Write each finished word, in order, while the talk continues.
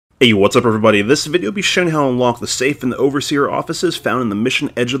Hey, what's up everybody? This video will be showing how to unlock the safe in the Overseer offices found in the mission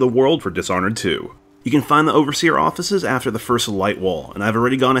Edge of the World for Dishonored 2. You can find the Overseer offices after the first light wall, and I've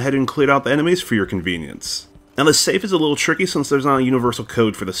already gone ahead and cleared out the enemies for your convenience. Now the safe is a little tricky since there's not a universal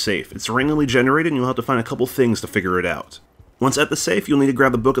code for the safe. It's randomly generated and you'll have to find a couple things to figure it out. Once at the safe, you'll need to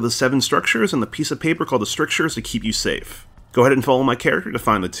grab the Book of the 7 Structures and the piece of paper called the Strictures to keep you safe. Go ahead and follow my character to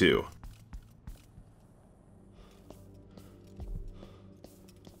find the two.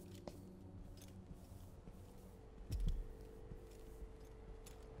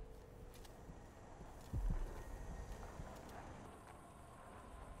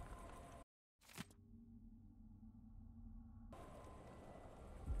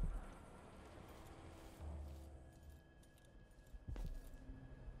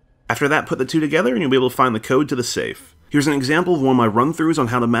 After that, put the two together and you'll be able to find the code to the safe. Here's an example of one of my run-throughs on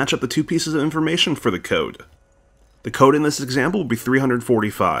how to match up the two pieces of information for the code. The code in this example will be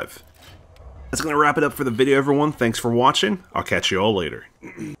 345. That's going to wrap it up for the video, everyone. Thanks for watching. I'll catch you all later.